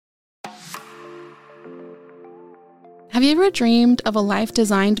Have you ever dreamed of a life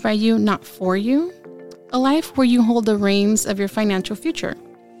designed by you, not for you? A life where you hold the reins of your financial future.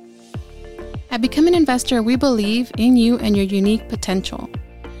 At Become an Investor, we believe in you and your unique potential.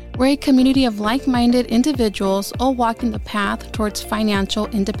 We're a community of like-minded individuals all walking the path towards financial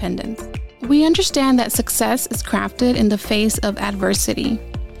independence. We understand that success is crafted in the face of adversity.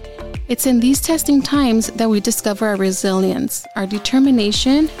 It's in these testing times that we discover our resilience, our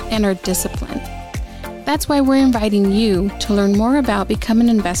determination, and our discipline. That's why we're inviting you to learn more about Become an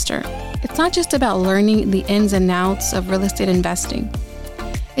Investor. It's not just about learning the ins and outs of real estate investing.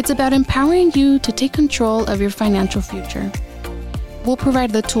 It's about empowering you to take control of your financial future. We'll provide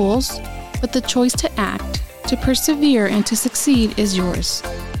the tools, but the choice to act, to persevere, and to succeed is yours.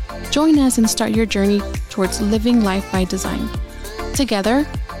 Join us and start your journey towards living life by design. Together,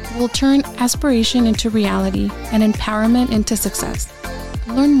 we'll turn aspiration into reality and empowerment into success.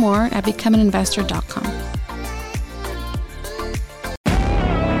 Learn more at becomeaninvestor.com.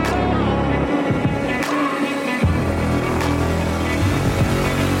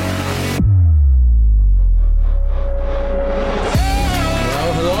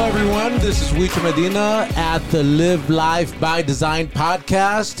 Hello everyone. This is Wicha Medina at the Live Life by Design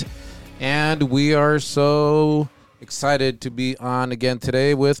podcast. And we are so excited to be on again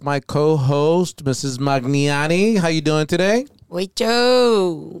today with my co-host, Mrs. Magnani. How you doing today? Wait,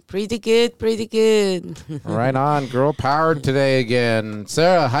 Joe. Pretty good. Right on. Girl power today again.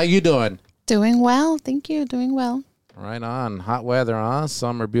 Sarah, how you doing? Doing well. Thank you. Doing well. Right on. Hot weather, huh?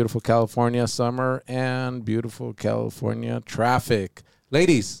 Summer, beautiful California summer, and beautiful California traffic.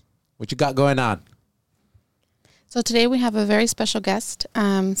 Ladies, what you got going on? So today we have a very special guest. So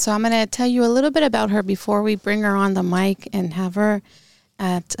I'm going to tell you a little bit about her before we bring her on the mic and have her,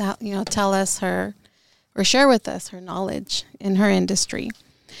 tell us her or share with us her knowledge in her industry.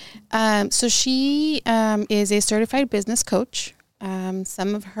 So she is a certified business coach.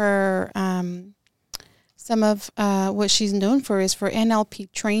 Some of what she's known for is for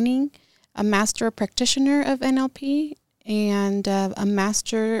NLP training, a master practitioner of NLP, and a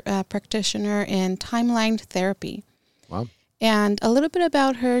master practitioner in timeline therapy. Wow. And a little bit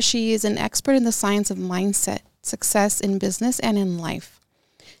about her, she is an expert in the science of mindset, success in business and in life,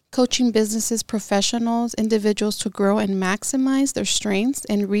 coaching businesses, professionals, individuals to grow and maximize their strengths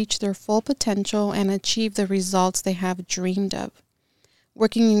and reach their full potential and achieve the results they have dreamed of.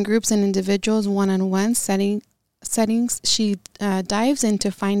 Working in groups and individuals, one-on-one settings, she dives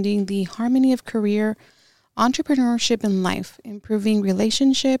into finding the harmony of career, entrepreneurship, and life, improving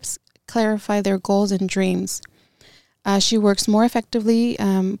relationships, clarify their goals and dreams. She works more effectively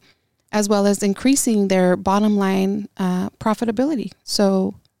as well as increasing their bottom line profitability.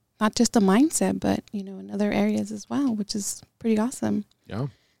 So not just the mindset, but, in other areas as well, which is pretty awesome. Yeah.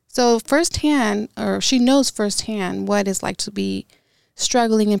 So she knows firsthand what it's like to be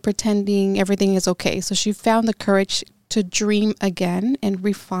struggling and pretending everything is okay. So she found the courage to dream again and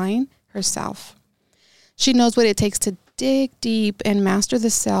refine herself. She knows what it takes to dig deep and master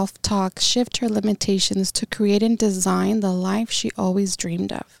the self-talk, shift her limitations to create and design the life she always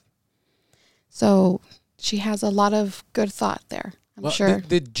dreamed of. So she has a lot of good thought there, I'm sure.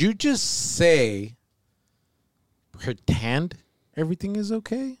 Did you just say pretend everything is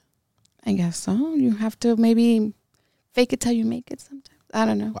okay? I guess so. You have to maybe fake it till you make it sometimes. I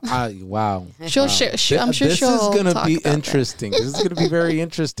don't know. Wow. I'm sure she'll This is going to talk be about interesting. This is going to be very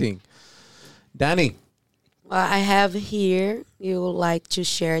interesting. Danny. Well, I have here, you would like to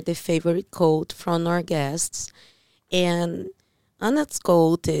share the favorite quote from our guests. And on that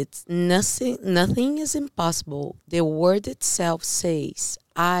quote, it's nothing is impossible. The word itself says,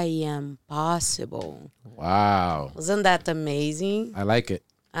 I am possible. Wow. Wasn't that amazing? I like it.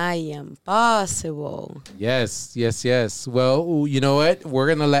 I am possible. Yes. Well, you know what? We're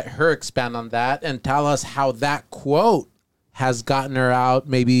going to let her expand on that and tell us how that quote has gotten her out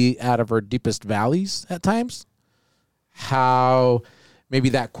of her deepest valleys at times. How maybe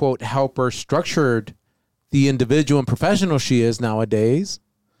that quote helped her structured the individual and professional she is nowadays,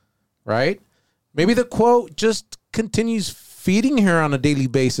 right? Maybe the quote just continues feeding her on a daily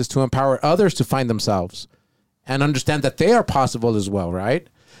basis to empower others to find themselves and understand that they are possible as well, right?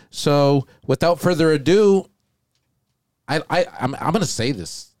 So without further ado, I'm going to say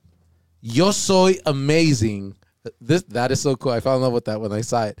this. Yo soy amazing. That is so cool. I fell in love with that when I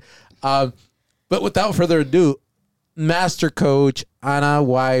saw it. But without further ado, Master Coach Ana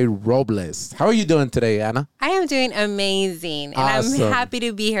Y. Robles. How are you doing today, Ana? I am doing amazing, and Awesome. I'm happy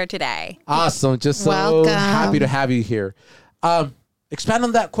to be here today. Awesome. Just so Welcome. happy to have you here. Expand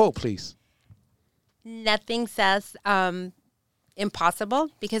on that quote, please. Nothing says impossible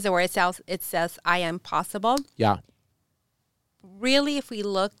because the word itself, it says I am possible. Yeah. really, if we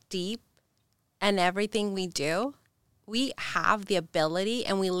look deep and everything we do, we have the ability,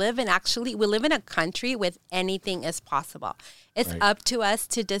 and we live in a country with anything is possible. It's Right. up to us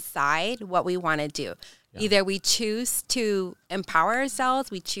to decide what we want to do. Yeah. Either we choose to empower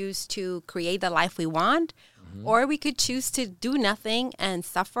ourselves, we choose to create the life we want, or we could choose to do nothing and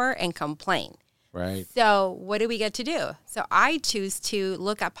suffer and complain. Right. So what do we get to do? So I choose to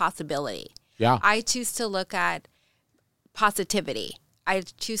look at possibility. Yeah. I choose to look at positivity. I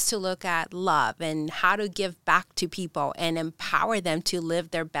choose to look at love and how to give back to people and empower them to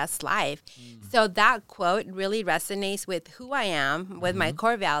live their best life. So that quote really resonates with who I am, with my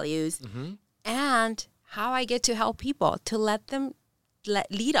core values, and how I get to help people, to lead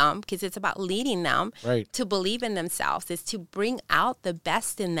them, because it's about leading them Right. to believe in themselves, is to bring out the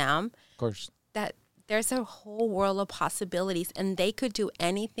best in them, Of course. that there's a whole world of possibilities and they could do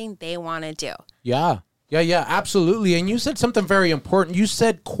anything they want to do. Yeah. Yeah, absolutely. And you said something very important. You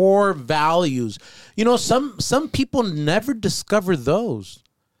said core values. You know, some people never discover those,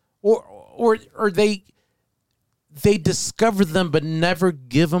 or they discover them but never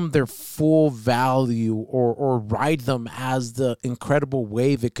give them their full value, or ride them as the incredible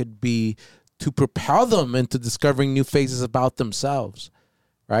wave it could be to propel them into discovering new phases about themselves.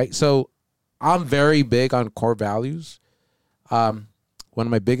 Right. So I'm very big on core values. One of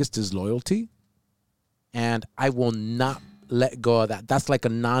my biggest is loyalty. And I will not let go of that. That's like a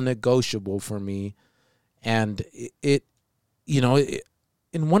non-negotiable for me. And it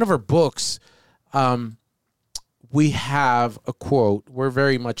in one of our books, we have a quote. We're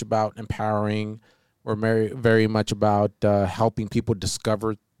very much about empowering. We're very much about helping people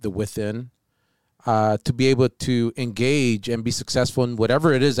discover the within, to be able to engage and be successful in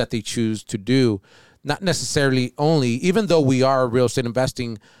whatever it is that they choose to do. Not necessarily only, even though we are a real estate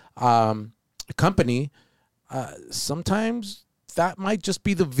investing company, sometimes that might just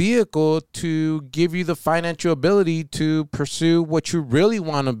be the vehicle to give you the financial ability to pursue what you really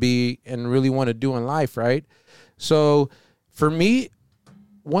want to be and really want to do in life, right? So for me,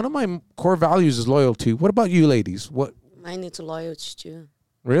 one of my core values is loyalty. What about you, ladies? What? Mine is loyalty too.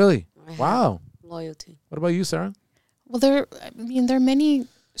 Really? I have Wow. Loyalty. What about you, Sarah? Well, there are many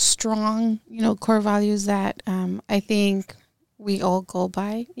strong, core values that I think we all go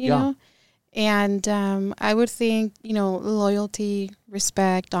by, you Yeah. know. And I would think, loyalty,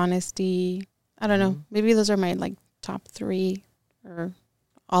 respect, honesty. I don't know. Maybe those are my top 3, or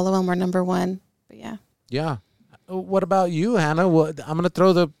all of them are number 1. But yeah. Yeah. What about you, Hannah? I'm going to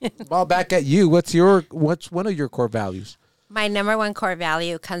throw the ball back at you. What's one of your core values? My number one core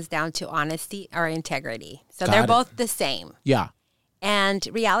value comes down to honesty or integrity. So Got they're it. both the same. Yeah. And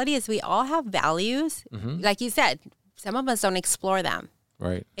reality is we all have values. Like you said, some of us don't explore them.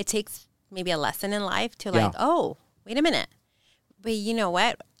 Right. It takes maybe a lesson in life to Yeah. oh, wait a minute. But you know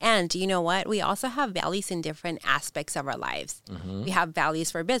what? And you know what? We also have values in different aspects of our lives. We have values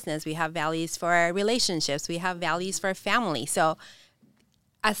for business. We have values for our relationships. We have values for family. So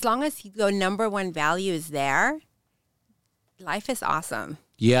as long as your number one value is there, life is awesome.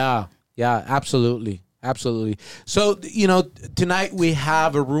 Yeah. Yeah, absolutely. Absolutely. So, tonight we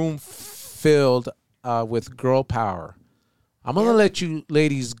have a room filled with girl power. I'm going to let you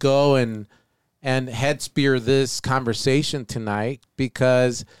ladies go and head spear this conversation tonight,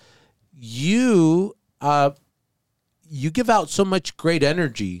 because you give out so much great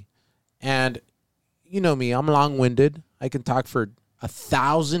energy. And you know me, I'm long-winded. I can talk for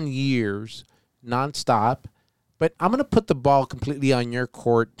 1,000 years nonstop. But I'm going to put the ball completely on your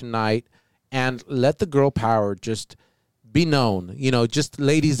court tonight and let the girl power just be known. Just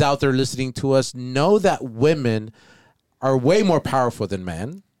ladies out there listening to us, know that women are way more powerful than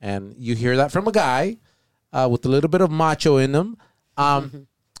men. And you hear that from a guy with a little bit of macho in them.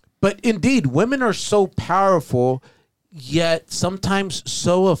 But indeed, women are so powerful, yet sometimes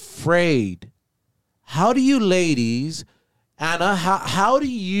so afraid. How do you ladies, Anna, how do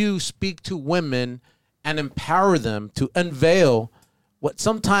you speak to women and empower them to unveil what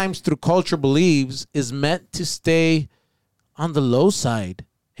sometimes through culture believes is meant to stay on the low side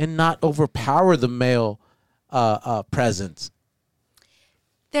and not overpower the male presence?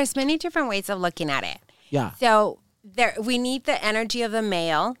 There's many different ways of looking at it. Yeah. So we need the energy of the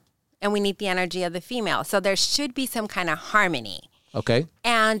male and we need the energy of the female. So there should be some kind of harmony. Okay.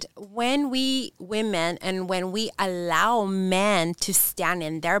 And when we women and when we allow men to stand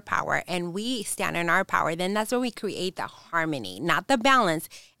in their power and we stand in our power, then that's when we create the harmony, not the balance.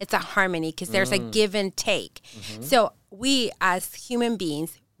 It's a harmony because there's a give and take. So we as human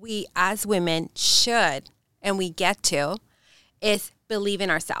beings, we as women should, and we get to, is believe in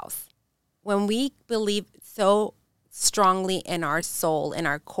ourselves. When we believe so strongly in our soul, in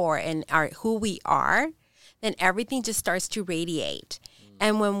our core, and our who we are, then everything just starts to radiate.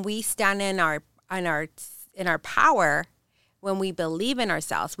 And when we stand in our power, when we believe in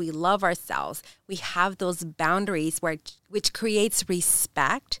ourselves, we love ourselves, we have those boundaries which creates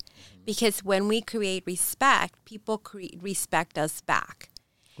respect. Because when we create respect, people respect us back.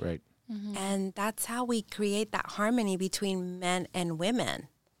 Right. And that's how we create that harmony between men and women.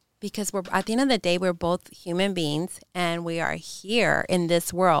 Because we're at the end of the day, we're both human beings, and we are here in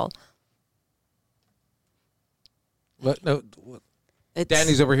this world. What? No.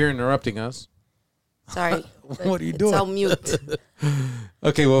 Danny's over here interrupting us. Sorry. What are you It's doing? on mute.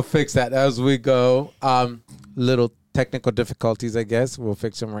 Okay, we'll fix that as we go. Little technical difficulties, I guess. We'll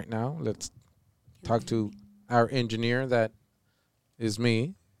fix them right now. Let's talk to our engineer. That is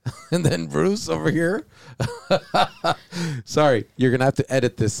me. And then Bruce over here. Sorry, you're going to have to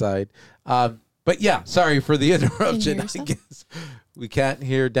edit this side. But yeah, sorry for the interruption. I guess we can't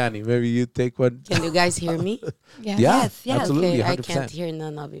hear Danny. Maybe you take one. Can you guys hear me? Yeah. Yeah, Yes. absolutely. Okay, 100%. I can't hear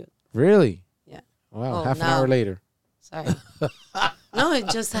none of you. Really? Yeah. Wow, Oh, half an now. hour later. Sorry. No, it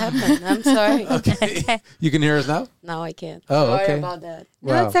just happened. I'm sorry. Okay. You can hear us now? Now I can't. Oh, Sorry okay. about that.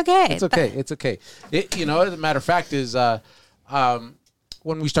 No, it's okay. It's okay. It's okay. The matter of fact is,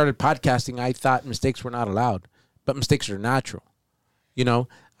 when we started podcasting, I thought mistakes were not allowed, but mistakes are natural. You know,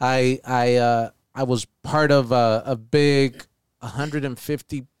 I was part of a big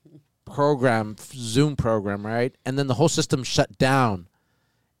 150 Zoom program, right? And then the whole system shut down.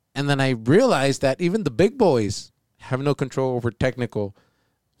 And then I realized that even the big boys have no control over technical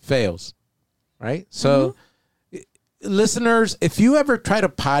fails, right? So listeners, if you ever try to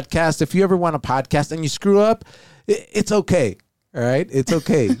podcast, if you ever want to podcast and you screw up, it's okay. All right, it's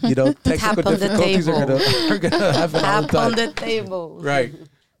okay. You know, technical on the difficulties are gonna happen all the Tap on time. the table. Right.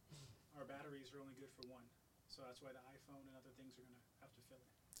 Our batteries are only good for one, so that's why the iPhone and other things are going to have to fill it.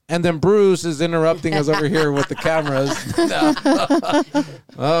 And then Bruce is interrupting us over here with the cameras.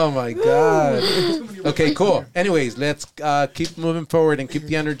 Oh my God. Okay, cool. Anyways, let's keep moving forward and keep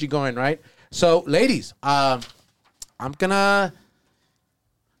the energy going. Right. So, ladies, I'm gonna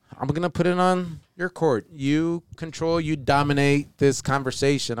put it on your court. You control, you dominate this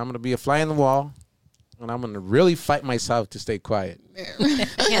conversation. I'm going to be a fly in the wall, and I'm going to really fight myself to stay quiet.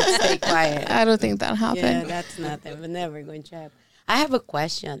 Can't stay quiet. I don't think that'll happen. Yeah, that's nothing. We're never going to happen. I have a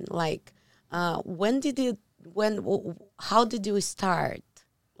question. Like, how did you start?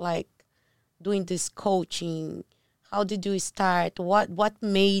 Like, doing this coaching? How did you start? What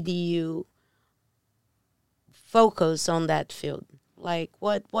made you focus on that field? Like,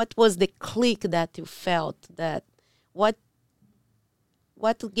 what was the click that you felt? That what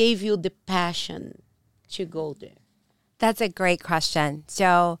gave you the passion to go there? That's a great question.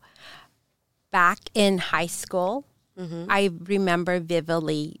 So back in high school, I remember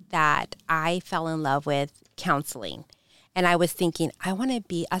vividly that I fell in love with counseling. And I was thinking, I want to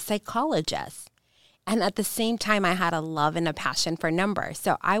be a psychologist. And at the same time, I had a love and a passion for numbers.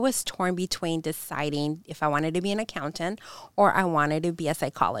 So I was torn between deciding if I wanted to be an accountant or I wanted to be a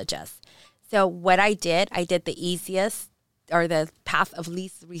psychologist. So what I did the easiest or the path of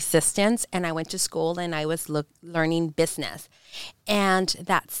least resistance. And I went to school and I was learning business. And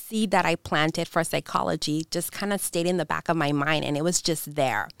that seed that I planted for psychology just kind of stayed in the back of my mind, and it was just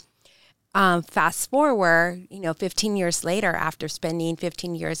there. Fast forward, 15 years later, after spending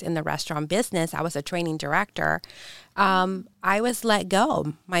 15 years in the restaurant business, I was a training director. I was let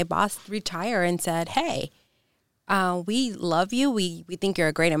go. My boss retired and said, hey, we love you. We think you're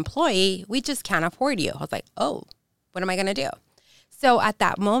a great employee. We just can't afford you. I was like, oh, what am I going to do? So at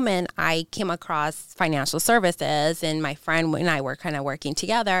that moment, I came across financial services, and my friend and I were kind of working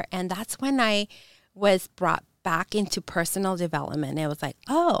together. And that's when I was brought back into personal development. It was like,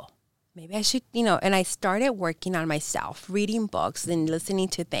 oh, maybe I should, and I started working on myself, reading books and listening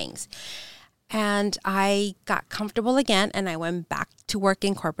to things. And I got comfortable again, and I went back to work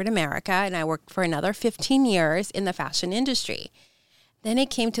in corporate America, and I worked for another 15 years in the fashion industry. Then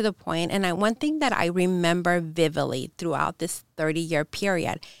it came to the point, and one thing that I remember vividly throughout this 30-year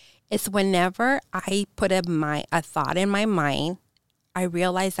period is whenever I put a thought in my mind, I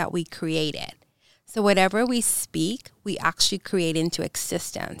realized that we create it. So whatever we speak, we actually create into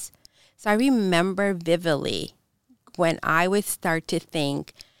existence. So I remember vividly when I would start to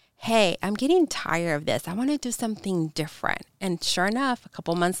think, hey, I'm getting tired of this. I want to do something different. And sure enough, a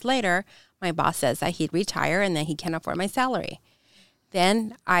couple months later, my boss says that he'd retire and that he can't afford my salary.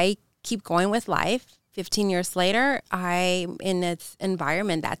 Then I keep going with life. 15 years later, I'm in this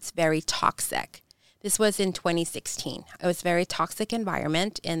environment that's very toxic. This was in 2016. It was a very toxic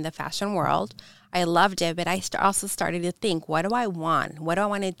environment in the fashion world. I loved it, but I also started to think, what do I want? What do I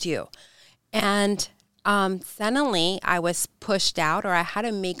want to do? And suddenly I was pushed out, or I had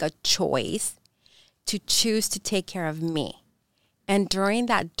to make a choice to choose to take care of me. And during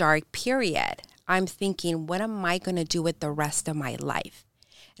that dark period, I'm thinking, what am I going to do with the rest of my life?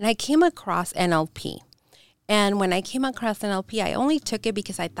 And I came across NLP. And when I came across NLP, I only took it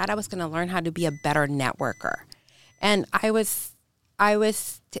because I thought I was going to learn how to be a better networker. And I was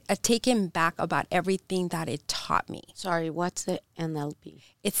taken back about everything that it taught me. Sorry, what's the NLP?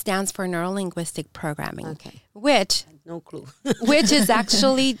 It stands for Neuro-Linguistic Programming, Okay. which No clue. which is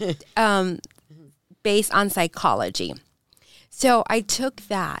actually based on psychology. So I took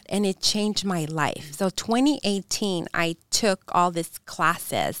that and it changed my life. So 2018, I took all these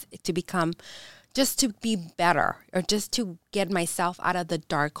classes to become, just to be better, or just to get myself out of the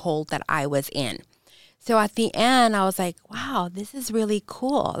dark hole that I was in. So at the end, I was like, wow, this is really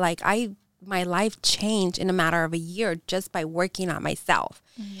cool. Like my life changed in a matter of a year just by working on myself.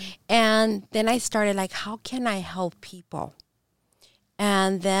 And then I started like, how can I help people?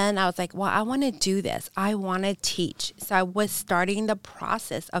 And then I was like, well, I want to do this. I want to teach. So I was starting the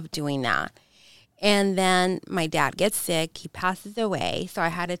process of doing that. And then my dad gets sick. He passes away. So I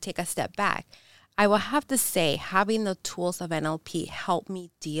had to take a step back. I will have to say, having the tools of NLP helped me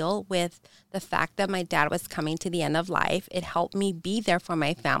deal with the fact that my dad was coming to the end of life. It helped me be there for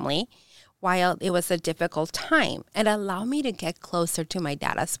my family while it was a difficult time, and allowed me to get closer to my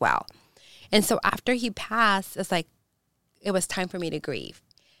dad as well. And so after he passed, it's like, it was time for me to grieve.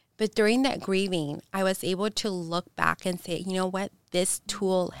 But during that grieving, I was able to look back and say, you know what? This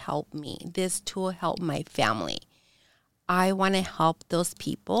tool helped me. This tool helped my family. I want to help those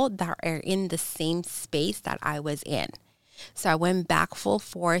people that are in the same space that I was in. So I went back full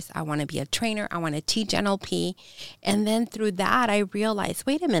force. I want to be a trainer. I want to teach NLP. And then through that, I realized,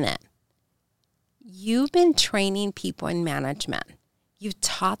 wait a minute. You've been training people in management. You've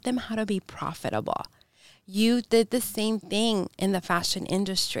taught them how to be profitable. You did the same thing in the fashion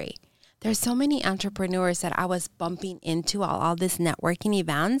industry. There's so many entrepreneurs that I was bumping into all these networking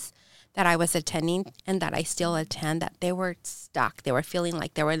events that I was attending and that I still attend, that they were stuck. They were feeling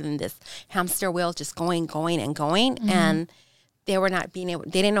like they were in this hamster wheel, just going, and they were not being able,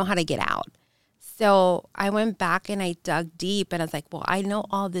 they didn't know how to get out. So I went back and I dug deep and I was like, well, I know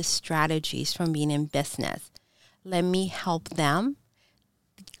all these strategies from being in business. Let me help them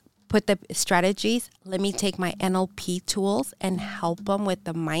put the strategies. Let me take my NLP tools and help them with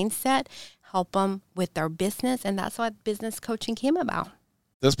the mindset, help them with their business. And that's what business coaching came about.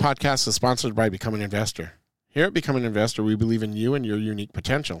 This podcast is sponsored by Become an Investor. Here at Become an Investor, we believe in you and your unique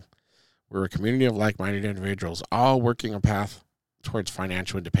potential. We're a community of like-minded individuals, all working a path towards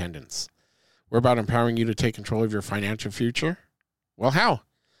financial independence. We're about empowering you to take control of your financial future. Well, how?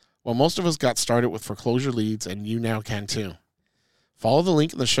 Well, most of us got started with foreclosure leads, and you now can too. Follow the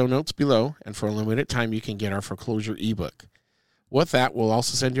link in the show notes below, and for a limited time, you can get our foreclosure ebook. With that, we'll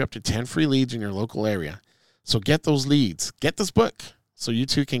also send you up to 10 free leads in your local area. So get those leads. Get this book so you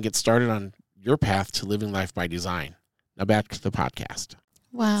too can get started on your path to living life by design. Now back to the podcast.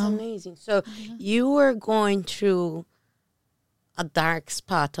 Wow. That's amazing. So you were going through a dark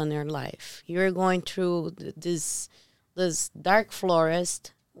spot on your life. You were going through this dark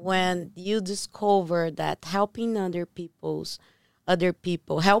forest when you discovered that helping other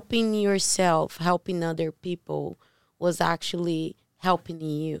people, helping yourself, helping other people was actually helping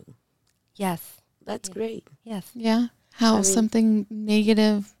you. Yes. That's great. Yes. Yeah. How something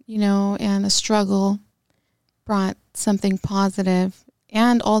negative, and a struggle brought something positive,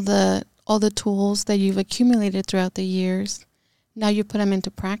 and all the tools that you've accumulated throughout the years. Now you put them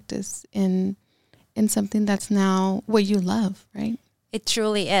into practice in something that's now what you love, right? It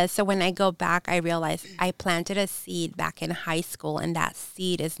truly is. So when I go back, I realize I planted a seed back in high school, and that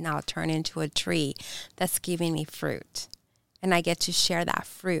seed is now turned into a tree that's giving me fruit. And I get to share that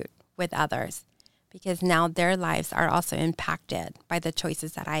fruit with others because now their lives are also impacted by the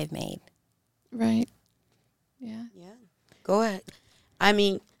choices that I've made. Right. Yeah. Yeah. Go ahead. I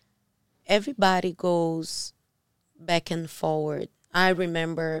mean, everybody goes back and forward. I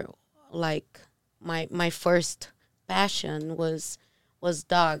remember like my first passion was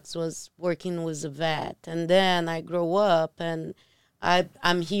dogs, was working with a vet. And then I grew up and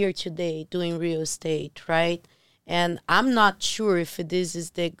I'm here today doing real estate, right? And I'm not sure if this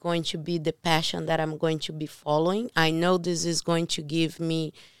is going to be the passion that I'm going to be following. I know this is going to give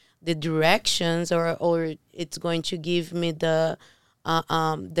me the directions or it's going to give me the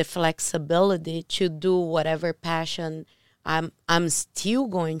flexibility to do whatever passion I'm still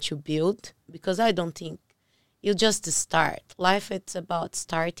going to build, because I don't think you just start. Life, it's about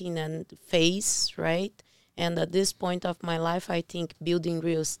starting and phase, right? And at this point of my life, I think building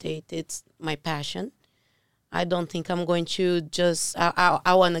real estate, it's my passion. I don't think I'm going to just,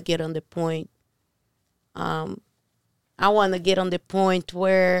 I want to get on the point. I want to get on the point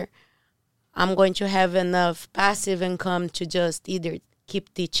where I'm going to have enough passive income to just either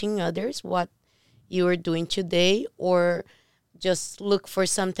keep teaching others what you are doing today, or just look for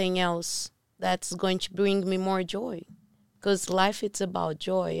something else that's going to bring me more joy. Because life, it's about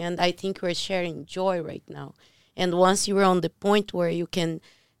joy. And I think we're sharing joy right now. And once you're on the point where you can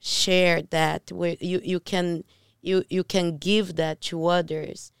share that, where you can give that to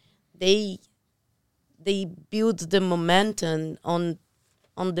others, they build the momentum on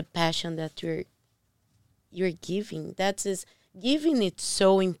the passion that you're giving. That is, giving it's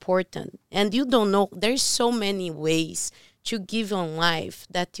so important. And you don't know, there's so many ways to give on life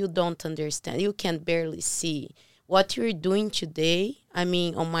that you don't understand. You can barely see. What you're doing today, I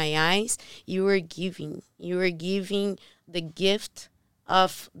mean, on my eyes, you are giving. You are giving the gift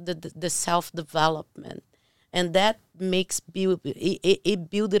of the self-development. And that makes it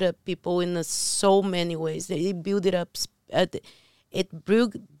build up people in so many ways. It build it up, it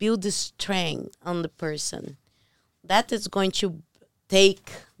builds strength on the person. That is going to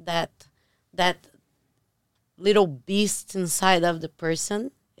take that little beast inside of the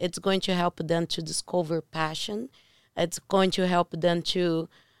person. It's going to help them to discover passion. It's going to help them to,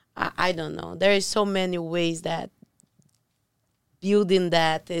 I don't know. There is so many ways that building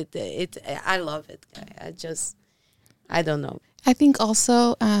that, I love it. I don't know. I think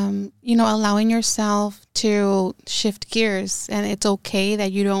also, allowing yourself to shift gears, and it's okay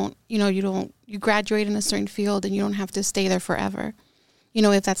that you graduate in a certain field and you don't have to stay there forever.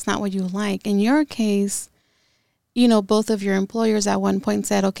 If that's not what you like. In your case, both of your employers at one point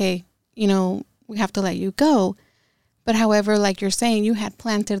said, okay, we have to let you go. But however, like you're saying, you had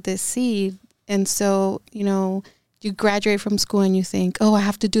planted this seed. And so, you graduate from school and you think, oh, I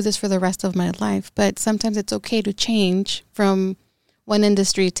have to do this for the rest of my life. But sometimes it's okay to change from one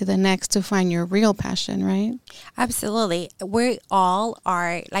industry to the next to find your real passion, right? Absolutely. We all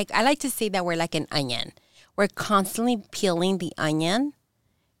are, like, I like to say that we're like an onion. We're constantly peeling the onion.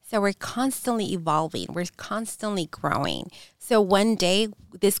 So we're constantly evolving. We're constantly growing. So one day,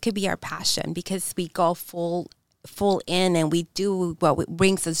 this could be our passion because we go full in and we do what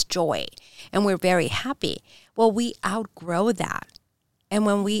brings us joy. And we're very happy. Well, we outgrow that. And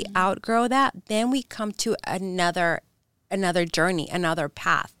when we outgrow that, then we come to another journey, another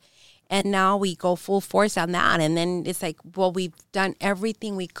path. And now we go full force on that. And then it's like, well, we've done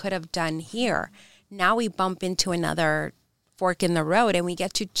everything we could have done here. Now we bump into another fork in the road and we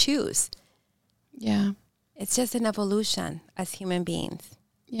get to choose. Yeah. It's just an evolution as human beings.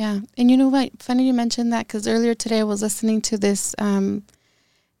 Yeah. And you know what? Funny you mentioned that, because earlier today I was listening to this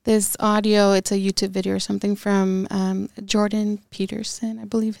audio. It's a YouTube video or something from Jordan Peterson, I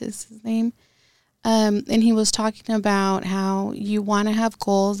believe is his name. And he was talking about how you want to have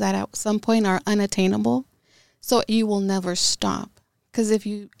goals that at some point are unattainable. So you will never stop. Because if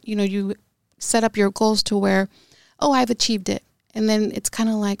you set up your goals to where, oh, I've achieved it. And then it's kind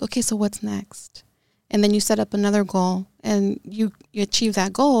of like, okay, so what's next? And then you set up another goal and you achieve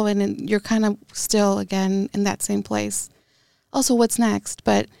that goal and then you're kind of still again in that same place. Also, what's next?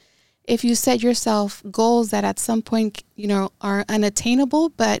 But if you set yourself goals that at some point, are unattainable,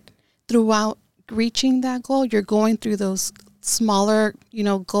 but throughout reaching that goal, you're going through those smaller,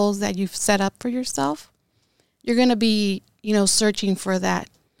 goals that you've set up for yourself, you're going to be, searching for that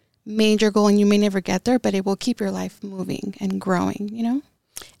major goal, and you may never get there, but it will keep your life moving and growing,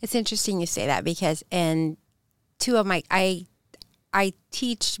 It's interesting you say that because in two of my, I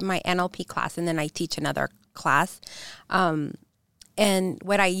teach my NLP class and then I teach another class. And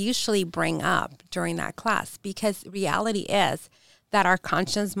what I usually bring up during that class, because reality is that our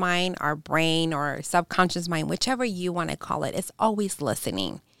conscious mind, our brain or subconscious mind, whichever you want to call it, is always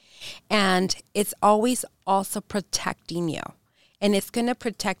listening. And it's always also protecting you. And it's going to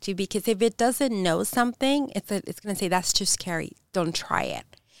protect you because if it doesn't know something, it's going to say, that's too scary. Don't try it.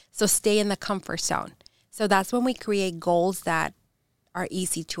 So stay in the comfort zone. So that's when we create goals that are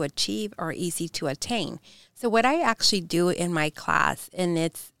easy to achieve or easy to attain. So what I actually do in my class, and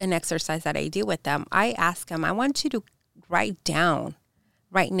it's an exercise that I do with them, I ask them, I want you to write down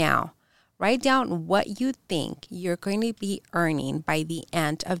right now, write down what you think you're going to be earning by the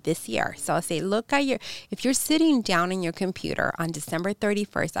end of this year. So I'll say, look at if you're sitting down in your computer on December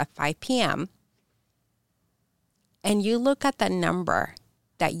 31st at 5 p.m. and you look at the number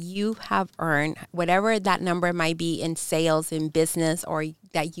that you have earned, whatever that number might be in sales, in business, or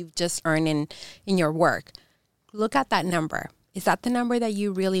that you've just earned in your work, look at that number. Is that the number that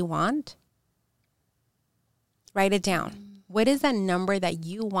you really want? Write it down. What is that number that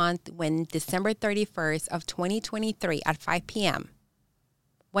you want when December 31st of 2023 at 5 p.m.?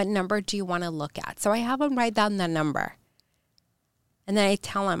 What number do you want to look at? So I have them write down the number. And then I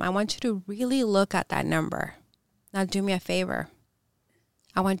tell them, I want you to really look at that number. Now do me a favor.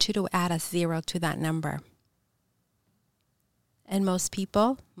 I want you to add a 0 to that number. And most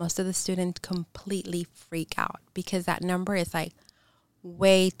people, most of the students completely freak out because that number is like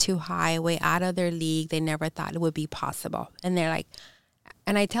way too high, way out of their league. They never thought it would be possible. And they're like,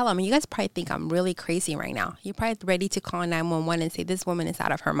 and I tell them, you guys probably think I'm really crazy right now. You're probably ready to call 911 and say, this woman is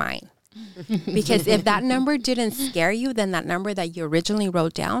out of her mind. Because if that number didn't scare you, then that number that you originally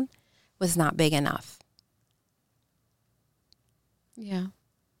wrote down was not big enough. Yeah.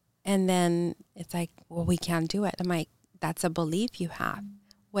 And then it's like, well, we can't do it. I'm like, that's a belief you have.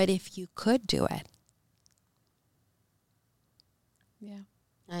 What if you could do it? Yeah.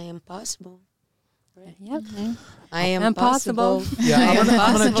 I am possible. Yep. I am Impossible. possible. Yeah, I'm gonna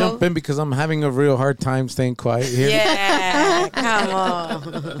Impossible. jump in because I'm having a real hard time staying quiet here. Yeah, come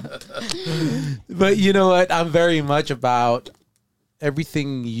on. But you know what? I'm very much about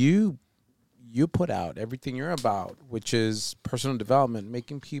everything you put out, everything you're about, which is personal development,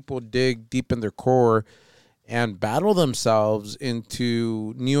 making people dig deep in their core and battle themselves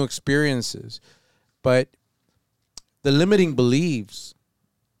into new experiences. But the limiting beliefs,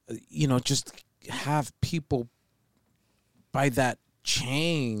 just have people by that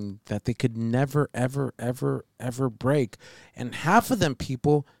chain that they could never, ever, ever, ever break. And half of them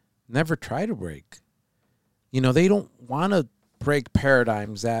people never try to break. They don't want to break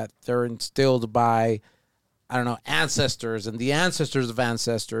paradigms that they're instilled by, ancestors and the ancestors of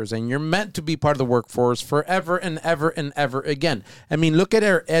ancestors. And you're meant to be part of the workforce forever and ever and ever again. I mean, look at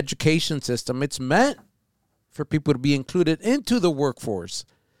our education system. It's meant for people to be included into the workforce.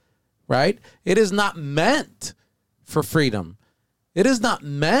 Right? It is not meant for freedom. It is not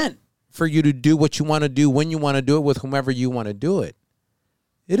meant for you to do what you want to do when you want to do it with whomever you want to do it.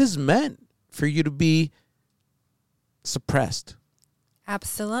 It is meant for you to be suppressed.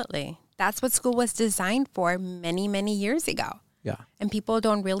 Absolutely. That's what school was designed for many, many years ago. Yeah. And people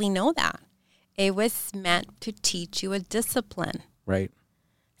don't really know that. It was meant to teach you a discipline. Right.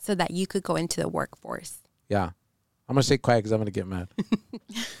 So that you could go into the workforce. Yeah. I'm going to stay quiet because I'm going to get mad.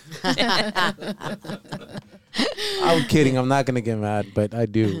 I'm kidding. I'm not going to get mad, but I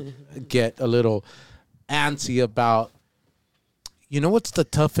do get a little antsy about, what's the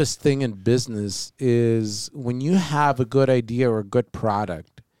toughest thing in business is when you have a good idea or a good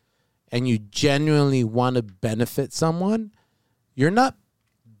product and you genuinely want to benefit someone, you're not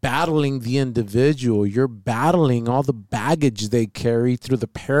battling the individual. You're battling all the baggage they carry through the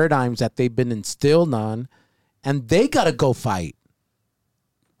paradigms that they've been instilled on. And they got to go fight,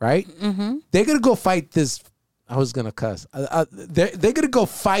 right? Mm-hmm. They got to go fight this. I was going to cuss. They're going to go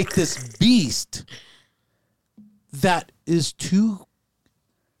fight this beast that is too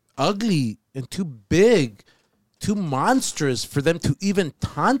ugly and too big, too monstrous for them to even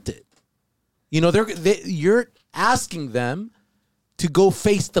taunt it. You're asking them to go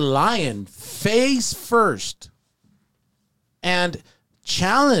face the lion face first and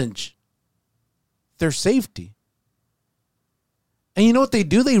challenge their safety. And you know what they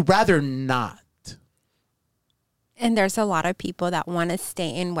do? They rather not. And there's a lot of people that want to stay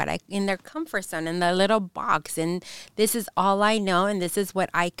in in their comfort zone, in their little box. And this is all I know, and this is what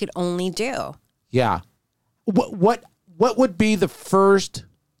I could only do. Yeah. What would be the first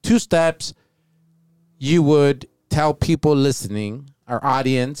 2 steps you would tell people listening, our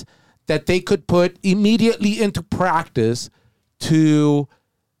audience, that they could put immediately into practice to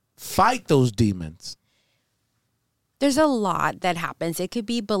fight those demons? There's a lot that happens. It could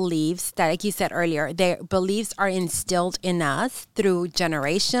be beliefs that, like you said earlier, their beliefs are instilled in us through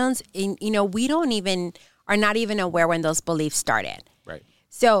generations. And, we are not even aware when those beliefs started. Right.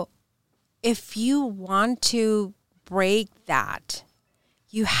 So if you want to break that,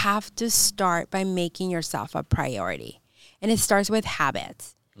 you have to start by making yourself a priority. And it starts with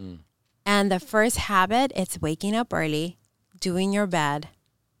habits. And the first habit, it's waking up early, doing your bed,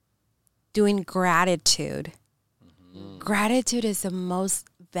 doing gratitude. Gratitude is the most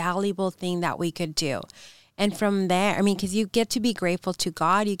valuable thing that we could do. And from there, because you get to be grateful to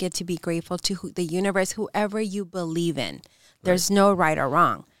God, you get to be grateful to the universe, whoever you believe in. There's no right or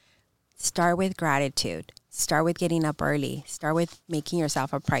wrong. Start with gratitude. Start with getting up early. Start with making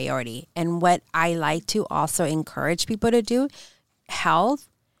yourself a priority. And what I like to also encourage people to do, health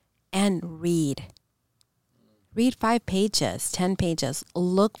and read. Read 5 pages, 10 pages.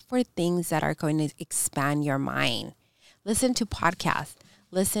 Look for things that are going to expand your mind. Listen to podcasts.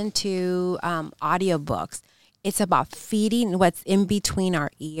 Listen to audiobooks. It's about feeding what's in between our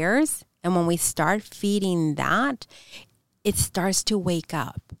ears. And when we start feeding that, it starts to wake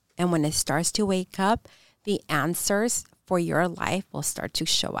up. And when it starts to wake up, the answers for your life will start to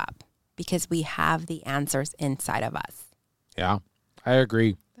show up because we have the answers inside of us. Yeah, I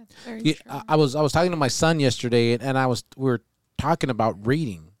agree. That's very Yeah, true. I was talking to my son yesterday, and we were talking about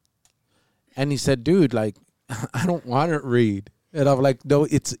reading, and he said, "Dude, like, I don't want to read." And I'm like, "No,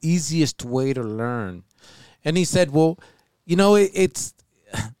 it's the easiest way to learn." And he said, "Well, it's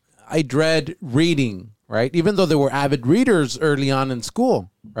I dread reading, right? Even though they were avid readers early on in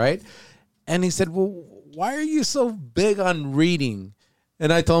school, right?" And he said, "Well, why are you so big on reading?"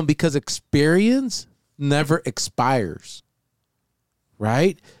 And I told him, because experience never expires.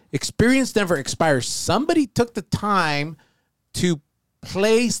 Right? Experience never expires. Somebody took the time to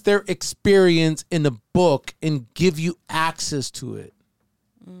place their experience in a book and give you access to it.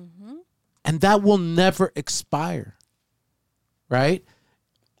 Mm-hmm. And that will never expire. Right?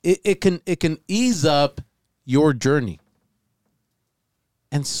 It can ease up your journey.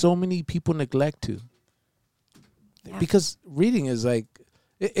 And so many people neglect to. Yeah. Because reading is like,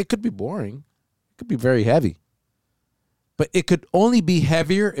 it could be boring. It could be very heavy. But it could only be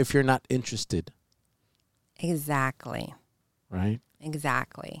heavier if you're not interested, Exactly. right?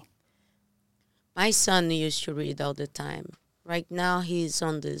 Exactly. My son used to read all the time. Right now, he's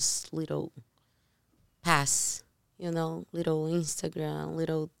on this little pass, little Instagram,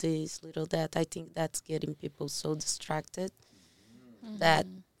 little this, little that. I think that's getting people so distracted that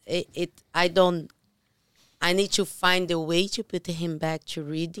I need to find a way to put him back to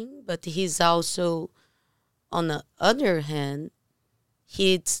reading, but he's also, on the other hand,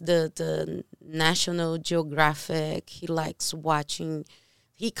 he's the National Geographic. He likes watching.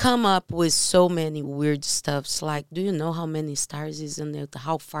 He come up with so many weird stuffs. Like, do you know how many stars is in there?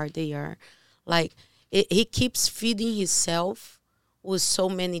 How far they are? Like, he keeps feeding himself with so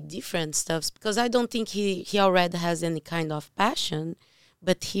many different stuffs because I don't think he already has any kind of passion,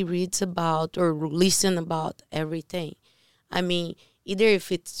 but he reads about or listen about everything. I mean, either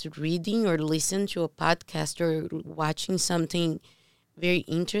if it's reading or listen to a podcast or watching something very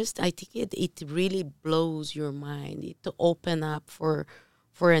interesting, I think it really blows your mind. It open up for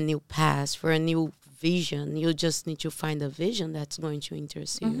a new path, for a new vision. You just need to find a vision that's going to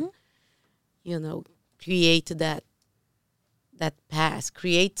interest you. Create that path,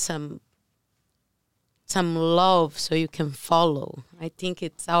 create some love so you can follow. I think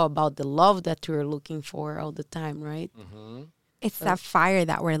it's all about the love that you're looking for all the time, right? Mm-hmm. It's that fire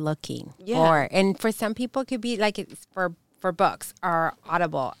that we're looking Yeah. for. And for some people, it could be like it's for books or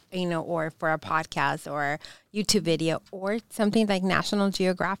Audible, or for a podcast or YouTube video or something like National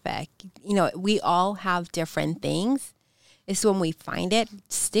Geographic. We all have different things. It's when we find it,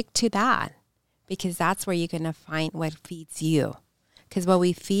 stick to that because that's where you're going to find what feeds you. Because what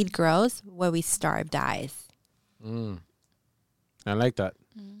we feed grows, what we starve dies. I like that.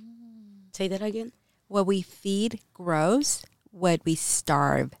 Say that again. What we feed grows, what we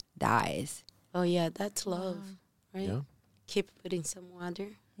starve dies. Oh yeah, that's love, right? Yeah. Keep putting some water.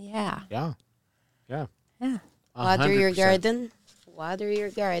 Yeah. Yeah. Yeah. Water your 100%. garden. Water your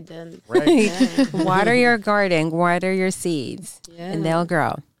garden. Right. Yeah. Water your garden, water your seeds, Yeah. and they'll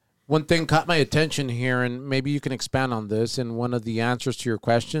grow. One thing caught my attention here, and maybe you can expand on this. And one of the answers to your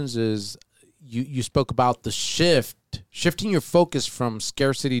questions is you spoke about the shifting your focus from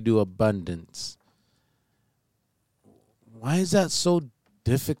scarcity to abundance. Why is that so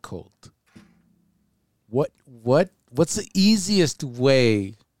difficult? What's the easiest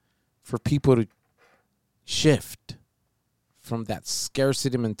way for people to shift from that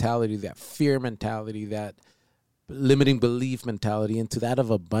scarcity mentality, that fear mentality, that limiting belief mentality into that of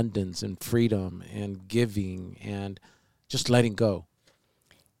abundance and freedom and giving and just letting go?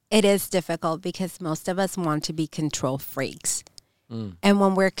 It is difficult because most of us want to be control freaks. And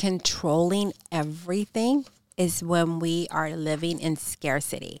when we're controlling everything is when we are living in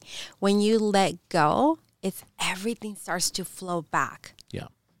scarcity. When you let go, it's everything starts to flow back. Yeah.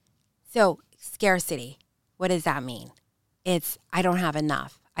 So scarcity, what does that mean? It's I don't have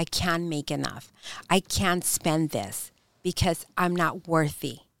enough. I can't make enough. I can't spend this because I'm not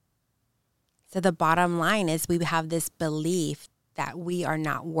worthy. So the bottom line is we have this belief that we are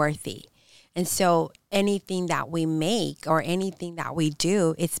not worthy. And so anything that we make or anything that we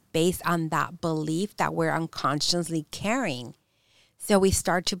do, it's based on that belief that we're unconsciously carrying. So we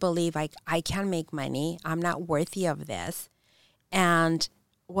start to believe like, I can't make money. I'm not worthy of this. And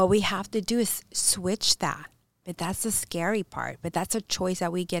what we have to do is switch that. But that's the scary part. But that's a choice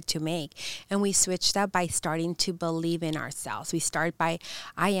that we get to make. And we switch that by starting to believe in ourselves. We start by,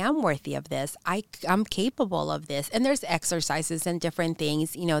 I am worthy of this. I'm capable of this. And there's exercises and different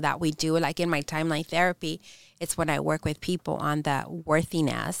things, that we do. Like in my timeline therapy, it's when I work with people on the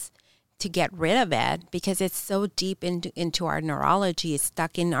worthiness to get rid of it, because it's so deep into our neurology. It's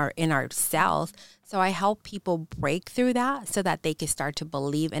stuck in our cells. So I help people break through that so that they can start to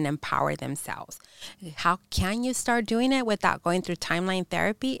believe and empower themselves. How can you start doing it without going through timeline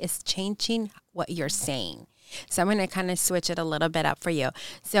therapy? Is changing what you're saying. So I'm going to kind of switch it a little bit up for you.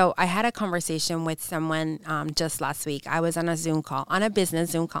 So I had a conversation with someone just last week. I was on a Zoom call, on a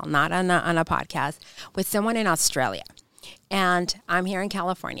business Zoom call, not on a podcast, with someone in Australia. And I'm here in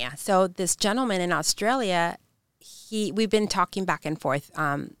California. So this gentleman in Australia, we've been talking back and forth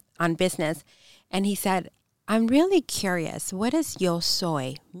on business. And he said, I'm really curious, what does yo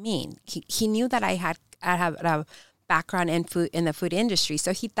soy mean? He knew that I have a background in the food industry.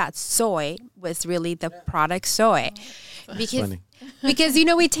 So he thought soy was really the product soy. Because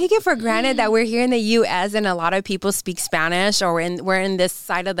we take it for granted that we're here in the U.S. and a lot of people speak Spanish, or we're in this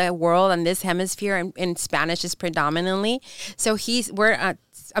side of the world and this hemisphere, and Spanish is predominantly. So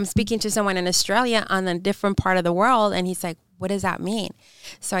I'm speaking to someone in Australia on a different part of the world, and he's like, what does that mean?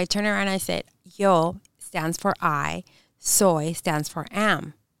 So I turned around and I said, yo stands for I, soy stands for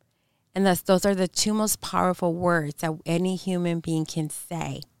am. And those are the two most powerful words that any human being can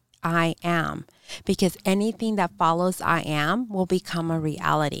say. I am. Because anything that follows I am will become a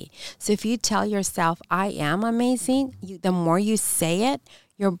reality. So if you tell yourself, I am amazing, the more you say it,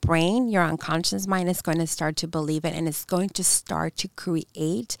 your brain, your unconscious mind is going to start to believe it, and it's going to start to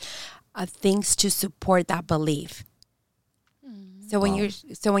create things to support that belief. So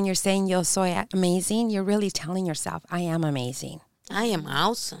when you're saying yo soy amazing, you're really telling yourself, I am amazing. I am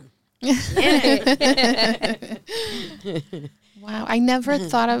awesome. Wow, I never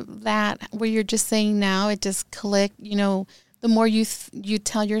thought of that. Where you're just saying now, it just clicked. The more you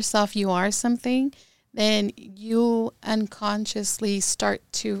tell yourself you are something, then you unconsciously start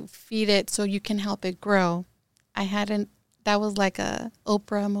to feed it so you can help it grow. That was like a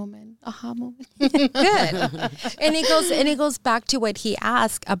Oprah moment, aha moment. Good. And it goes back to what he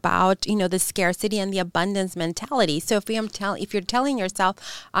asked about, the scarcity and the abundance mentality. So if you're telling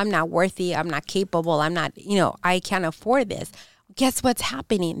yourself, I'm not worthy, I'm not capable, I'm not, I can't afford this. Guess what's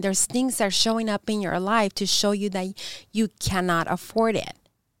happening? There's things that are showing up in your life to show you that you cannot afford it,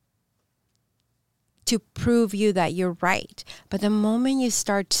 to prove you that you're right. But the moment you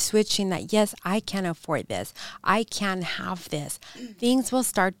start switching that, yes, I can afford this, I can have this, things will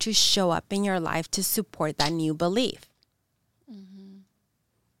start to show up in your life to support that new belief. Mm-hmm.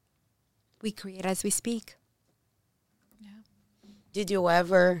 We create as we speak. Yeah. Did you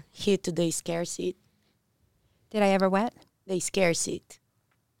ever hit the scarcity? Did I ever what? The scarcity.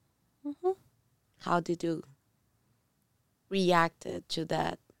 Mm-hmm. How did you react to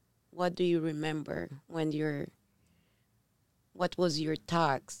that? What do you remember what was your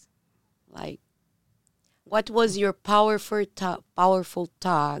talks? Like, what was your powerful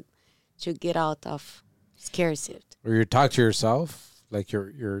talk to get out of scarcity? Or you talk to yourself, like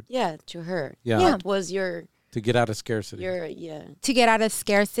your Yeah, to her. Yeah. What was your... To get out of scarcity. To get out of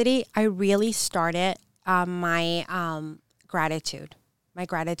scarcity, I really started my gratitude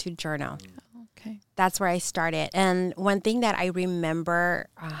journal. Okay. That's where I started. And one thing that I remember,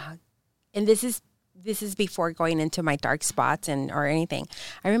 and this is before going into my dark spots or anything.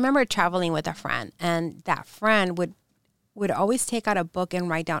 I remember traveling with a friend, and that friend would always take out a book and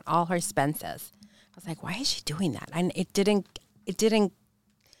write down all her expenses. I was like, why is she doing that? And it didn't.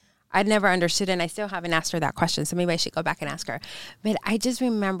 I'd never understood it, and I still haven't asked her that question, so maybe I should go back and ask her. But I just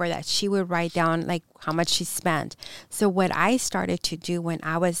remember that she would write down like how much she spent. So what I started to do when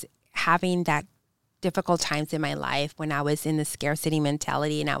I was having that difficult times in my life, when I was in the scarcity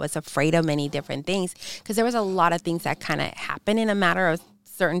mentality and I was afraid of many different things, because there was a lot of things that kind of happened in a matter of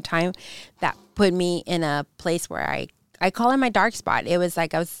certain time that put me in a place where I call it my dark spot. It was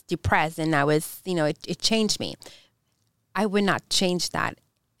like I was depressed, and I was, it changed me. I would not change that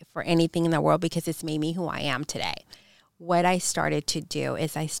for anything in the world, because it's made me who I am today. What I started to do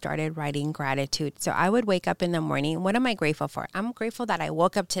is I started writing gratitude. So I would wake up in the morning. What am I grateful for? I'm grateful that I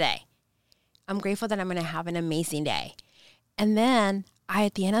woke up today. I'm grateful that I'm going to have an amazing day. And then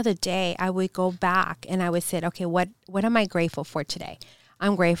at the end of the day, I would go back and I would say, okay, what am I grateful for today?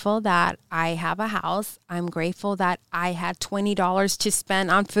 I'm grateful that I have a house. I'm grateful that I had $20 to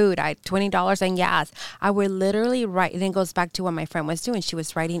spend on food. I had $20 on gas. I would literally write, and it goes back to what my friend was doing. She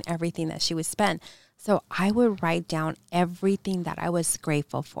was writing everything that she would spend. So I would write down everything that I was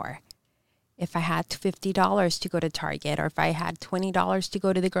grateful for. If I had $50 to go to Target, or if I had $20 to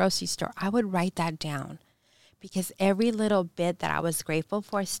go to the grocery store, I would write that down, because every little bit that I was grateful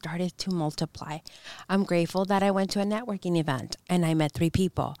for started to multiply. I'm grateful that I went to a networking event and I met 3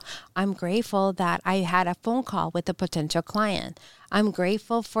 people. I'm grateful that I had a phone call with a potential client. I'm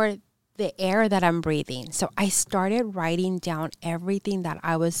grateful for the air that I'm breathing. So I started writing down everything that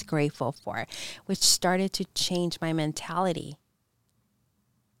I was grateful for, which started to change my mentality.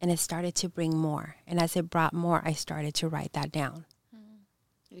 And it started to bring more. And as it brought more, I started to write that down.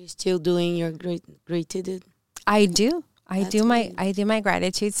 Are you still doing your gratitude? I do. I That's do good. my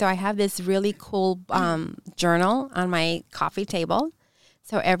gratitude. So I have this really cool journal on my coffee table.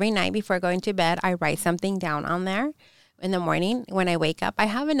 So every night before going to bed, I write something down on there. In the morning, when I wake up, I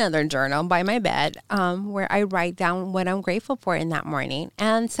have another journal by my bed where I write down what I'm grateful for in that morning.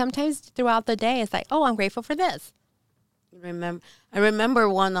 And sometimes throughout the day, it's like, oh, I'm grateful for this. I remember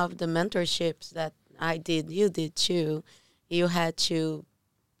one of the mentorships that I did. You did too. You had to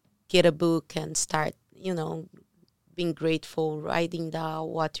get a book and start, being grateful, writing down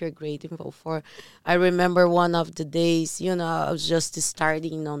what you're grateful for. I remember one of the days, I was just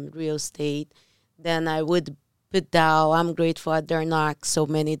starting on real estate. Then I would put down, I'm grateful that there knock so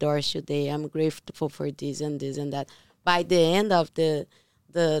many doors today. I'm grateful for this and that. By the end of the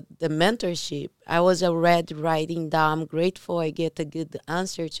mentorship, I was already writing down, I'm grateful I get a good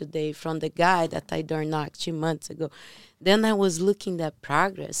answer today from the guy that I door knocked 2 months ago. Then I was looking at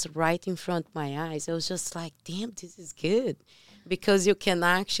progress right in front of my eyes. I was just like, damn, this is good. Because you can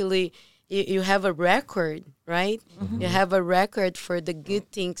actually, you have a record, right? You have a record for the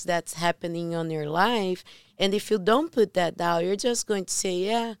good things that's happening on your life. And if you don't put that down, you're just going to say,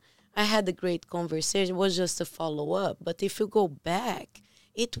 yeah, I had a great conversation. It was just a follow-up. But if you go back,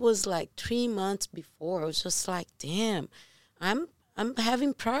 it was like 3 months before. I was just like, damn, I'm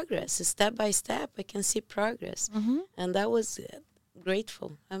having progress. Step by step, I can see progress. And that was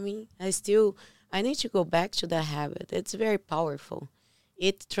grateful. I mean, I need to go back to that habit. It's very powerful.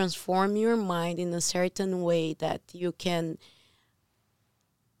 It transforms your mind in a certain way that you can,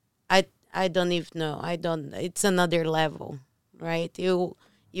 I don't even know. It's another level, right? You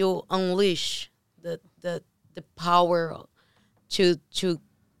unleash the power to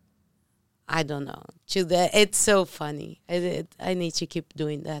I don't know. It's so funny. I need to keep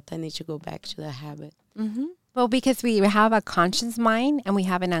doing that. I need to go back to the habit. Well, because we have a conscious mind and we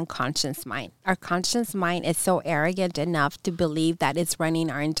have an unconscious mind. Our conscious mind is so arrogant enough to believe that it's running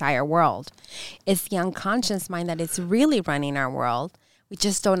our entire world. It's the unconscious mind that is really running our world. We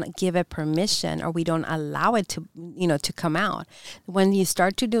just don't give it permission, or we don't allow it to, to come out. When you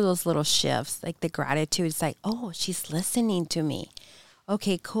start to do those little shifts, like the gratitude, it's like, oh, she's listening to me.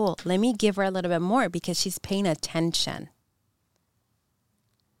 Okay, cool. Let me give her a little bit more because she's paying attention.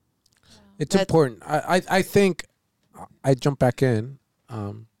 It's important. I think I jump back in.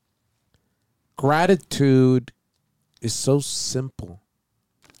 Gratitude is so simple.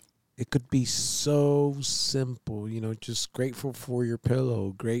 It could be so simple, just grateful for your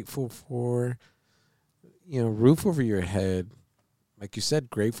pillow, grateful for, roof over your head. Like you said,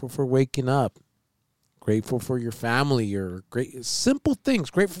 grateful for waking up, grateful for your family, or great simple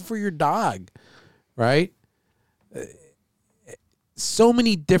things, grateful for your dog, right? So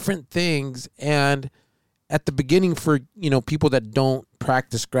many different things. And at the beginning, for people that don't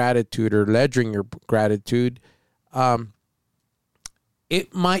practice gratitude or ledgering your gratitude,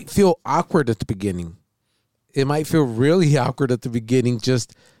 it might feel awkward at the beginning. It might feel really awkward at the beginning.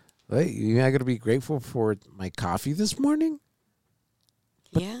 Just, hey, you're not going to be grateful for my coffee this morning?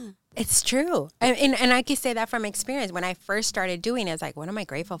 Yeah. It's true. And I can say that from experience. When I first started doing it, I was like, what am I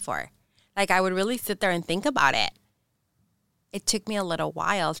grateful for? Like, I would really sit there and think about it. It took me a little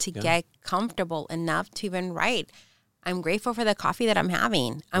while to get comfortable enough to even write. I'm grateful for the coffee that I'm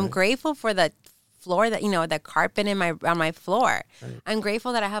having. I'm grateful for the floor that, the carpet on my floor. Right. I'm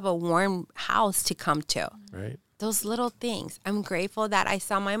grateful that I have a warm house to come to. Right. Those little things. I'm grateful that I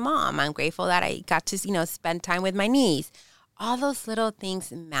saw my mom. I'm grateful that I got to, spend time with my niece. All those little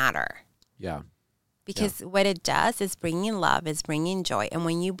things matter. Yeah. Because what it does is bringing love, is bringing joy. And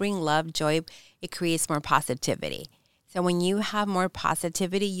when you bring love, joy, it creates more positivity. So when you have more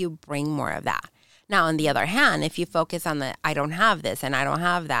positivity, you bring more of that. Now, on the other hand, if you focus on the, I don't have this and I don't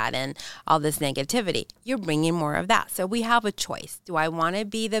have that and all this negativity, you're bringing more of that. So we have a choice. Do I want to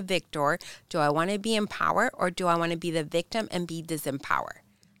be the victor? Do I want to be empowered? Or do I want to be the victim and be disempowered?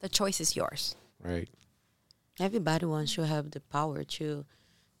 The choice is yours. Right. Everybody wants to have the power to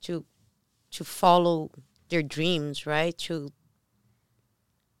follow their dreams, right? To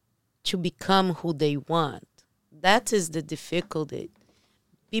become who they want. That is the difficulty.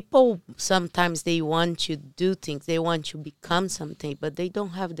 people sometimes they want to do things, they want to become something, but they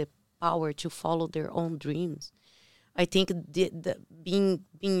don't have the power to follow their own dreams. I think being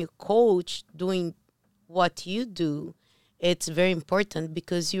a coach, doing what you do, it's very important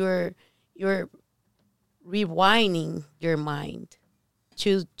because you're rewinding your mind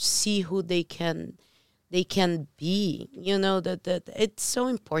to see who they can be. You know that it's so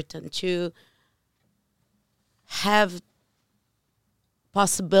important to have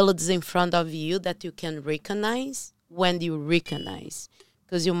possibilities in front of you that you can recognize when you recognize.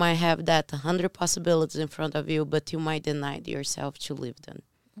 Because you might have that 100 possibilities in front of you, but you might deny yourself to live them.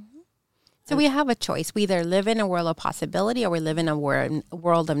 So we have a choice. We either live in a world of possibility or we live in a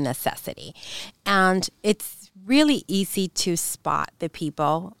world of necessity. And it's really easy to spot the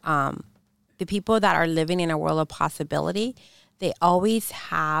people that are living in a world of possibility. They always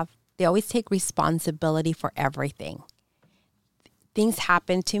take responsibility for everything. Things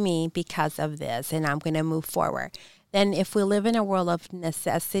happen to me because of this, and I'm going to move forward. Then if we live in a world of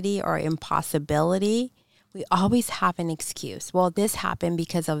necessity or impossibility, we always have an excuse. Well, this happened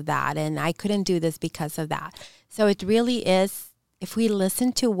because of that, and I couldn't do this because of that. So it really is, if we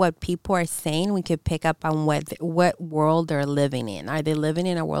listen to what people are saying, we could pick up on what world they're living in. Are they living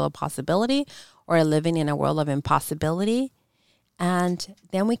in a world of possibility or living in a world of impossibility? And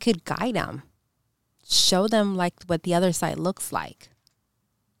then we could guide them, show them like what the other side looks like.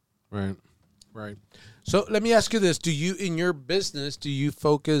 Right. So let me ask you this. In your business, do you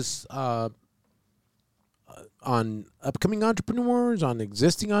focus on upcoming entrepreneurs, on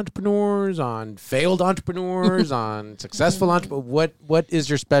existing entrepreneurs, on failed entrepreneurs, on successful entrepreneurs? What is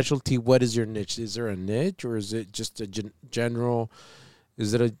your specialty? What is your niche? Is there a niche, or is it just a general?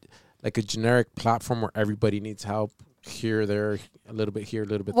 Is it like a generic platform where everybody needs help here, there, a little bit here, a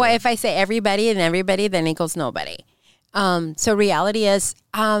little bit there? Well, if I say everybody and everybody, then it goes nobody. So reality is,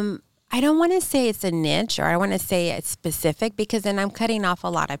 I don't want to say it's a niche or I want to say it's specific because then I'm cutting off a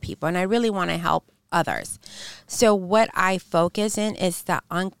lot of people and I really want to help others. So what I focus in is the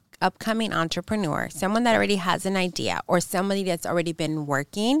upcoming entrepreneur, someone that already has an idea or somebody that's already been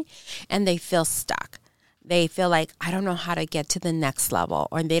working and they feel stuck. They feel like, I don't know how to get to the next level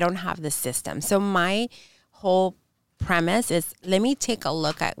or they don't have the system. So my whole premise is, let me take a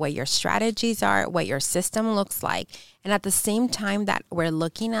look at what your strategies are, what your system looks like. And at the same time that we're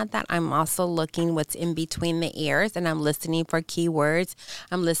looking at that, I'm also looking what's in between the ears and I'm listening for keywords.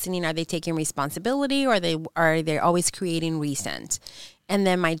 I'm listening, are they taking responsibility or are they always creating reasons? And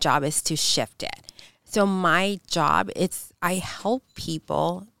then my job is to shift it. So my job, I help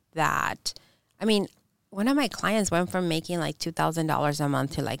people that, one of my clients went from making like $2,000 a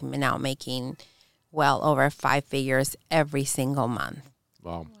month to like now making well over 5 figures every single month.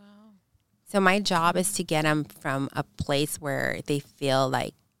 Wow. So my job is to get them from a place where they feel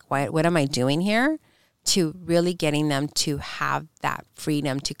like, what am I doing here? To really getting them to have that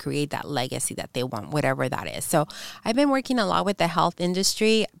freedom to create that legacy that they want, whatever that is. So I've been working a lot with the health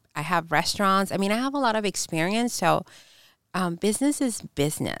industry. I have restaurants. I have a lot of experience. So business is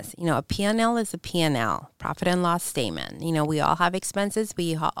business. A P&L is a P&L, profit and loss statement. We all have expenses.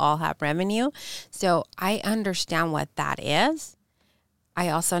 We all have revenue. So I understand what that is. I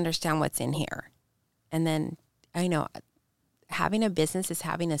also understand what's in here. And then I know having a business is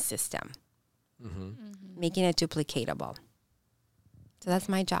having a system, making it duplicatable. So that's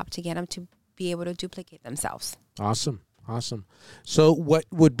my job, to get them to be able to duplicate themselves. Awesome. So what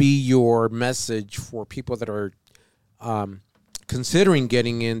would be your message for people that are considering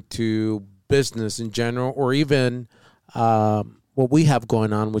getting into business in general, or even what we have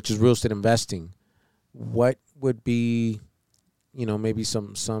going on, which is real estate investing? What would be, maybe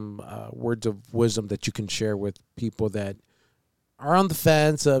some words of wisdom that you can share with people that are on the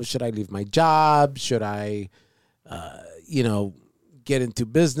fence of, should I leave my job? Should I, get into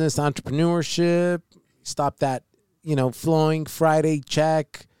business, entrepreneurship, stop that, flowing Friday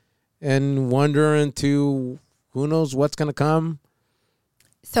check and wander into who knows what's going to come?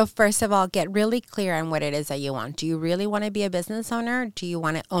 So first of all, get really clear on what it is that you want. Do you really want to be a business owner? Do you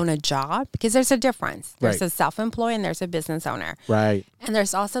want to own a job? Because there's a difference. There's a self-employed and there's a business owner. Right. And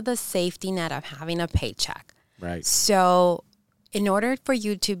there's also the safety net of having a paycheck. Right. So in order for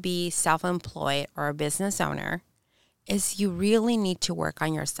you to be self-employed or a business owner, is you really need to work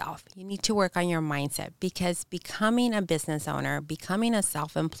on yourself. You need to work on your mindset, because becoming a business owner, becoming a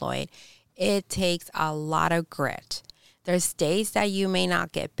self-employed, it takes a lot of grit. There's days that you may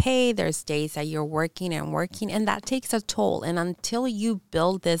not get paid. There's days that you're working, and that takes a toll. And until you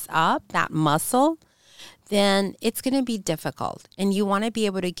build this up, that muscle, then it's going to be difficult. And you want to be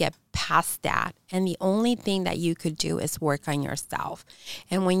able to get past that. And the only thing that you could do is work on yourself.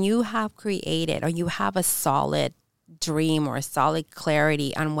 And when you have created or you have a solid dream or a solid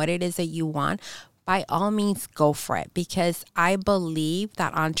clarity on what it is that you want, by all means, go for it. Because I believe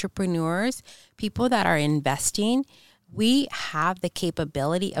that entrepreneurs, people that are investing, we have the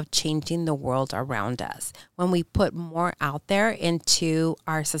capability of changing the world around us. When we put more out there into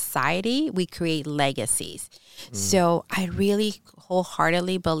our society, we create legacies. So I really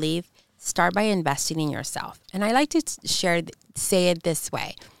wholeheartedly believe start by investing in yourself. And I like to say it this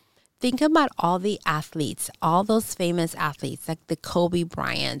way. Think about all the athletes, all those famous athletes like the Kobe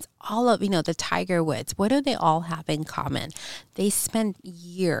Bryants, all of, the Tiger Woods. What do they all have in common? They spend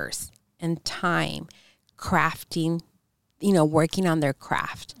years and time crafting, working on their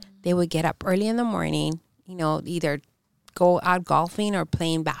craft. They would get up early in the morning, either go out golfing or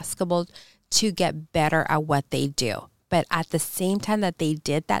playing basketball to get better at what they do. But at the same time that they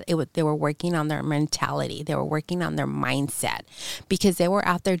did that, they were working on their mentality. They were working on their mindset because they were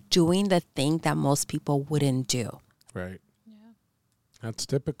out there doing the thing that most people wouldn't do. Right. Yeah. That's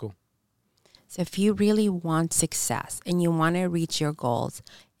typical. So if you really want success and you want to reach your goals,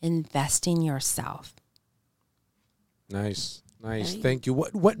 invest in yourself. Nice. Thank you.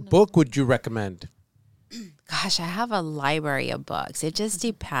 What book would you recommend? Gosh, I have a library of books. It just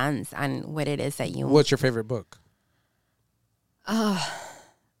depends on what it is that you want. What's your favorite book?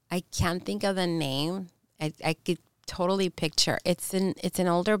 I can't think of the name. I could totally picture. It's an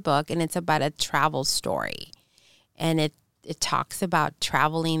older book, and it's about a travel story. And it talks about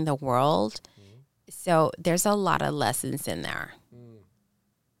traveling the world. So there's a lot of lessons in there.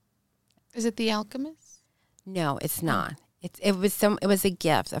 Is it The Alchemist? No, it's not. It was a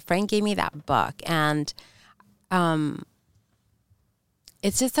gift. A friend gave me that book, and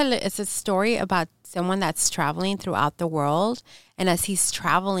it's a story about someone that's traveling throughout the world, and as he's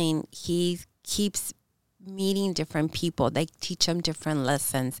traveling, he keeps meeting different people. They teach him different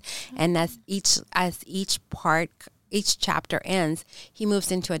lessons, and as each chapter ends, he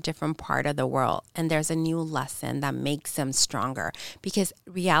moves into a different part of the world, and there's a new lesson that makes him stronger. Because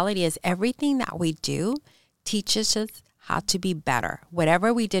reality is everything that we do teaches us how to be better.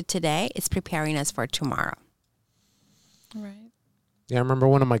 Whatever we did today is preparing us for tomorrow. Right. Yeah, I remember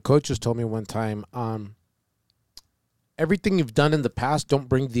one of my coaches told me one time, everything you've done in the past, don't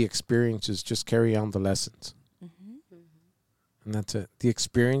bring the experiences, just carry on the lessons. Mm-hmm. And that's it. The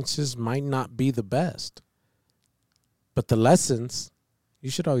experiences might not be the best, but the lessons, you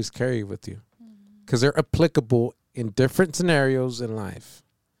should always carry with you because they're applicable in different scenarios in life.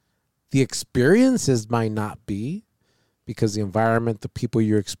 The experiences might not be because the environment, the people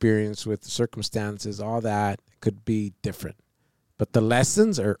you experience with, the circumstances, all that could be different. But the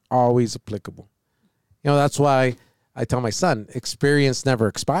lessons are always applicable. That's why I tell my son, experience never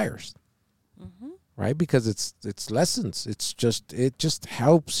expires, right? Because it's lessons. It just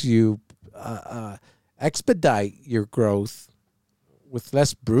helps you expedite your growth with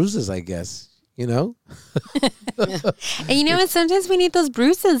less bruises, I guess. And sometimes we need those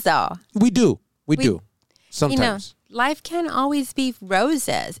bruises, though. We do. Sometimes. Life can't always be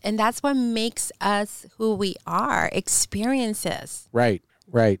roses, and that's what makes us who we are, experiences. Right.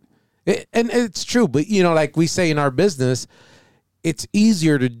 And it's true, but like we say in our business, it's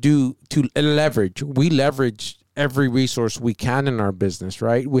easier to leverage. We leverage every resource we can in our business,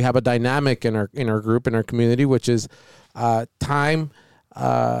 right? We have a dynamic in our group, in our community, which is time.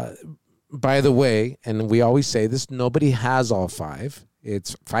 By the way, and we always say this, nobody has all five.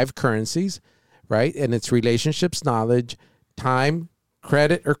 It's 5 currencies, right? And it's relationships, knowledge, time,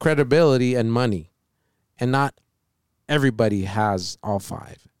 credit or credibility, and money. And not everybody has all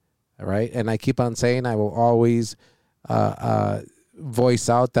 5, all right? And I keep on saying I will always voice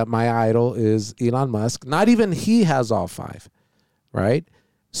out that my idol is Elon Musk. Not even he has all 5, right?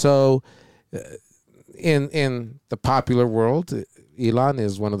 So in the popular world, Elon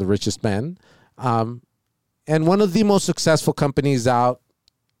is one of the richest men and one of the most successful companies out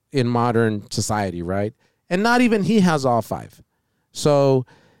in modern society, right? And not even he has all 5. So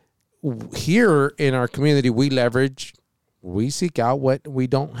here in our community, we seek out what we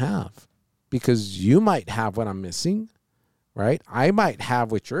don't have because you might have what I'm missing, right? I might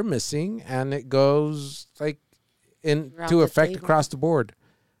have what you're missing, and it goes like into effect across the board,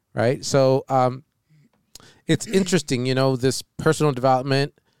 right? So it's interesting, this personal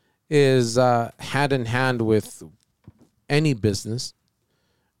development is hand in hand with any business,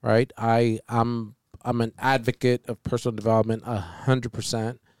 right? I'm an advocate of personal development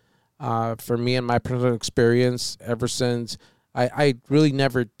 100%. For me and my personal experience, ever since I really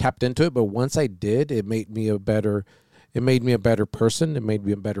never tapped into it, but once I did, it made me a better It made me a better person. It made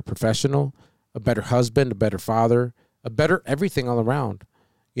me a better professional, a better husband, a better father, a better everything all around.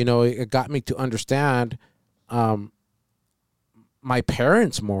 You know, it got me to understand my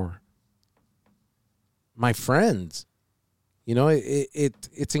parents more, my friends. You know,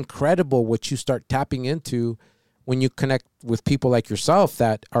 it's incredible what you start tapping into when you connect with people like yourself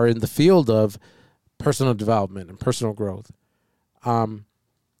that are in the field of personal development and personal growth.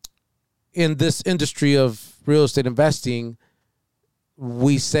 In this industry of real estate investing,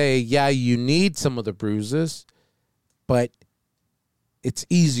 we say, yeah, you need some of the bruises, but it's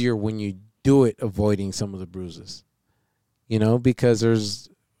easier when you do it avoiding some of the bruises, you know, because there's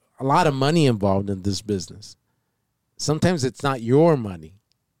a lot of money involved in this business. Sometimes it's not your money.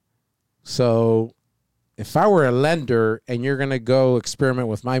 So if I were a lender and you're going to go experiment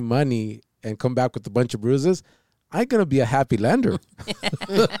with my money and come back with a bunch of bruises, I'm going to be a happy lender.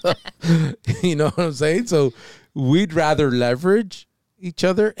 You know what I'm saying? So we'd rather leverage each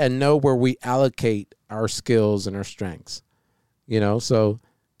other and know where we allocate our skills and our strengths. You know, so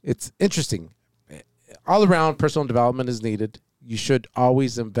it's interesting. All around, personal development is needed. You should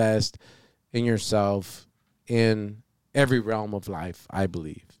always invest in yourself in every realm of life, I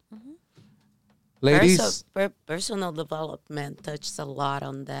believe. Mm-hmm. Ladies. Personal development touches a lot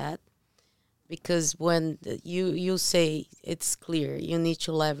on that. Because when you say it's clear, you need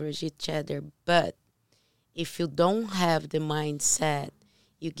to leverage each other. But if you don't have the mindset,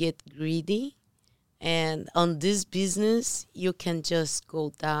 you get greedy. And on this business, you can just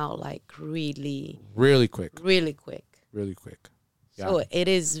go down like really quick. Really quick. Really quick. Yeah. So it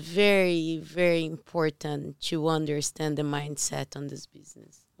is very, very important to understand the mindset on this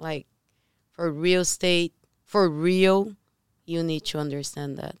business. Like for real estate, for real, you need to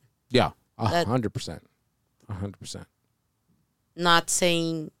understand that. Yeah. 100%. 100%. Not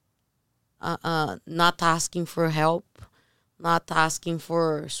saying, not asking for help, not asking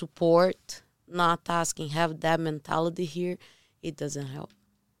for support, not asking, have that mentality here. It doesn't help.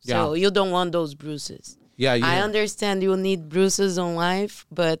 Yeah. So you don't want those bruises. Yeah, I understand you need bruises on life,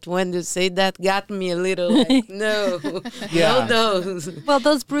 but when you say that, got me a little like, no, yeah. no those. Well,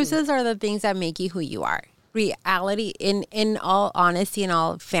 those bruises are the things that make you who you are. Reality, in all honesty and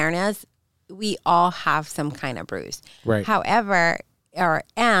all fairness, we all have some kind of bruise. Right. However,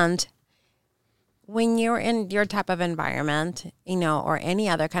 when you're in your type of environment, you know, or any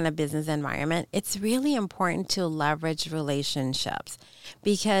other kind of business environment, it's really important to leverage relationships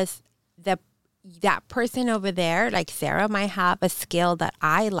because that person over there, like Sarah, might have a skill that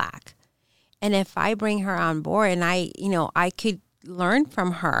I lack. And if I bring her on board and I could learn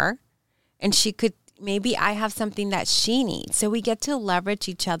from her and she could, maybe I have something that she needs. So we get to leverage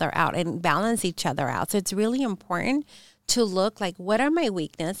each other out and balance each other out. So it's really important to look like, what are my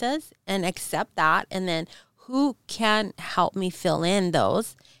weaknesses and accept that. And then who can help me fill in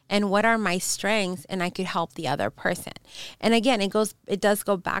those, and what are my strengths, and I could help the other person. And again, it does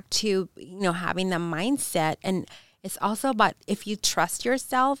go back to, you know, having the mindset. And it's also about, if you trust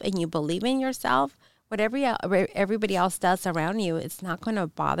yourself and you believe in yourself, whatever everybody else does around you, it's not going to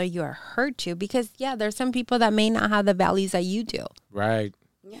bother you or hurt you, because there's some people that may not have the values that you do. Right.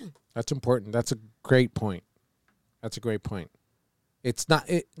 Yeah. That's important. That's a great point. That's a great point. It's not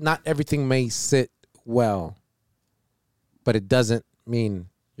everything may sit well, but it doesn't mean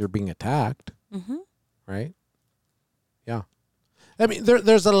you're being attacked. Mm-hmm. Right? Yeah. I mean,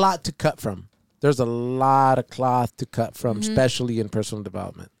 there's a lot to cut from. There's a lot of cloth to cut from, mm-hmm. especially in personal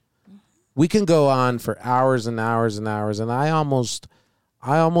development. We can go on for hours and hours and hours, and I almost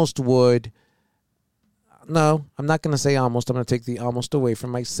would. No, I'm not going to say almost. I'm going to take the almost away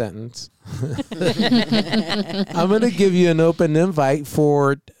from my sentence. I'm going to give you an open invite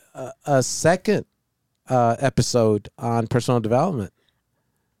for a second episode on personal development.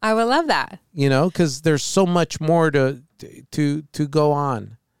 I would love that. You know, because there's so much more to go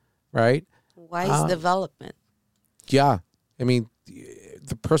on, right? Wise development. Yeah, I mean,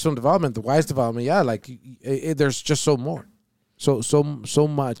 the personal development, the wise development. Yeah, like there's just so much, and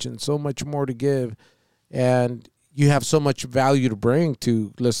so much more to give. And you have so much value to bring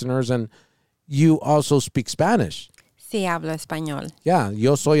to listeners, and you also speak Spanish. Sí, hablo español. Yeah,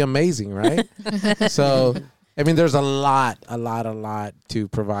 yo soy amazing, right? So, I mean, there's a lot to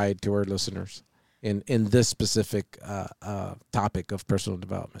provide to our listeners in this specific topic of personal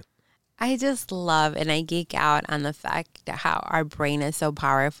development. I just love and I geek out on the fact that how our brain is so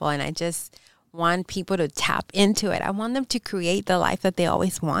powerful, and I just want people to tap into it. I want them to create the life that they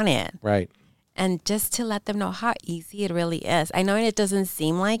always wanted. Right. And just to let them know how easy it really is. I know it doesn't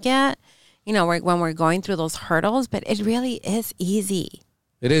seem like it, you know, when we're going through those hurdles, but it really is easy.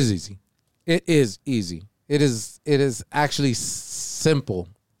 It is easy. It is easy. It is actually simple.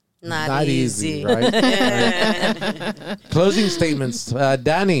 Not easy. Right? Closing statements.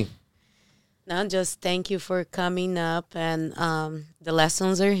 Danny. No, just thank you for coming up, and the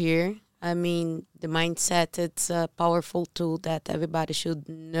lessons are here. I mean, the mindset, it's a powerful tool that everybody should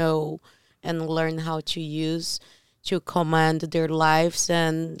know and learn how to use to command their lives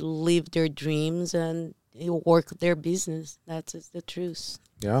and live their dreams and work their business. That is the truth.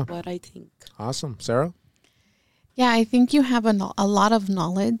 Yeah. What I think. Awesome. Sarah? Yeah, I think you have a lot of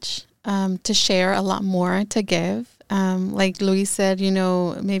knowledge to share, a lot more to give. Like Luis said,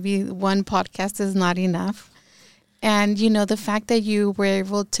 maybe one podcast is not enough. And, the fact that you were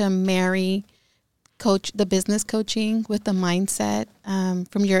able to marry the business coaching with the mindset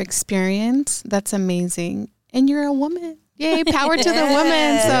from your experience, that's amazing. And you're a woman. Yay, power to the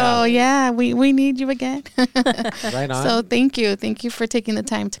woman. So, we need you again. Right on. So thank you. Thank you for taking the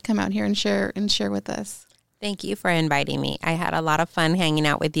time to come out here and share with us. Thank you for inviting me. I had a lot of fun hanging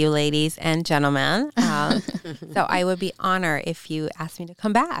out with you ladies and gentlemen. So I would be honored if you asked me to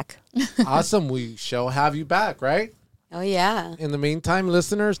come back. Awesome. We shall have you back, right? Oh, yeah. In the meantime,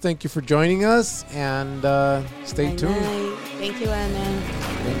 listeners, thank you for joining us, and stay tuned. Thank you, Anna.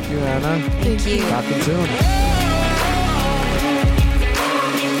 Thank you, Anna. Thank you. Talking soon.